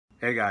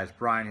Hey guys,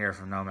 Brian here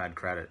from Nomad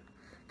Credit.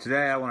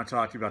 Today I want to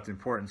talk to you about the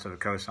importance of a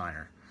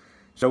cosigner.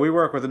 So we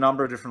work with a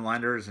number of different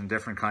lenders in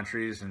different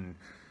countries, and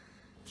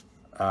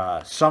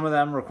some of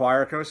them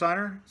require a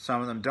cosigner,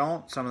 some of them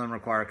don't. Some of them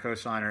require a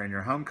cosigner in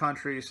your home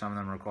country, some of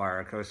them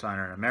require a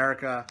cosigner in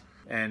America.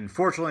 And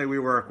fortunately we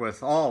work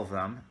with all of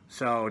them,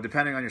 so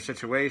depending on your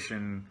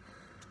situation,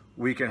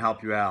 we can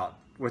help you out.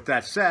 With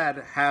that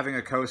said, having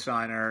a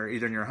cosigner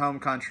either in your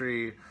home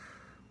country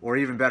or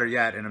even better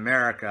yet in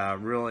America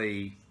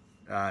really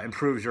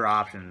improves your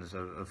options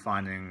of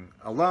finding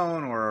a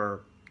loan,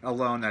 or a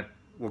loan that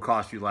will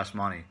cost you less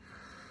money.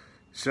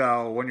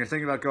 So when you're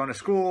thinking about going to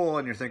school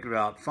and you're thinking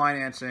about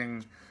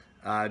financing,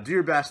 do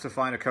your best to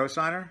find a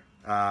cosigner.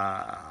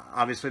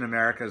 Obviously in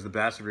America is the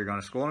best if you're going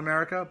to school in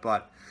America,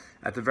 but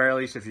at the very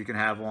least, if you can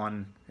have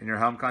one in your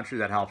home country,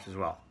 that helps as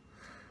well.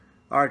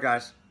 All right,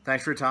 guys,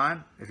 thanks for your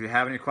time. If you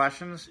have any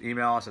questions,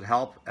 email us at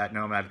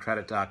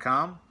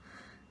help@nomadcredit.com.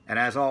 And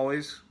as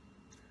always,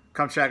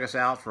 come check us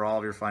out for all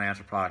of your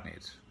financial product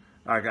needs.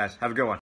 All right, guys, have a good one.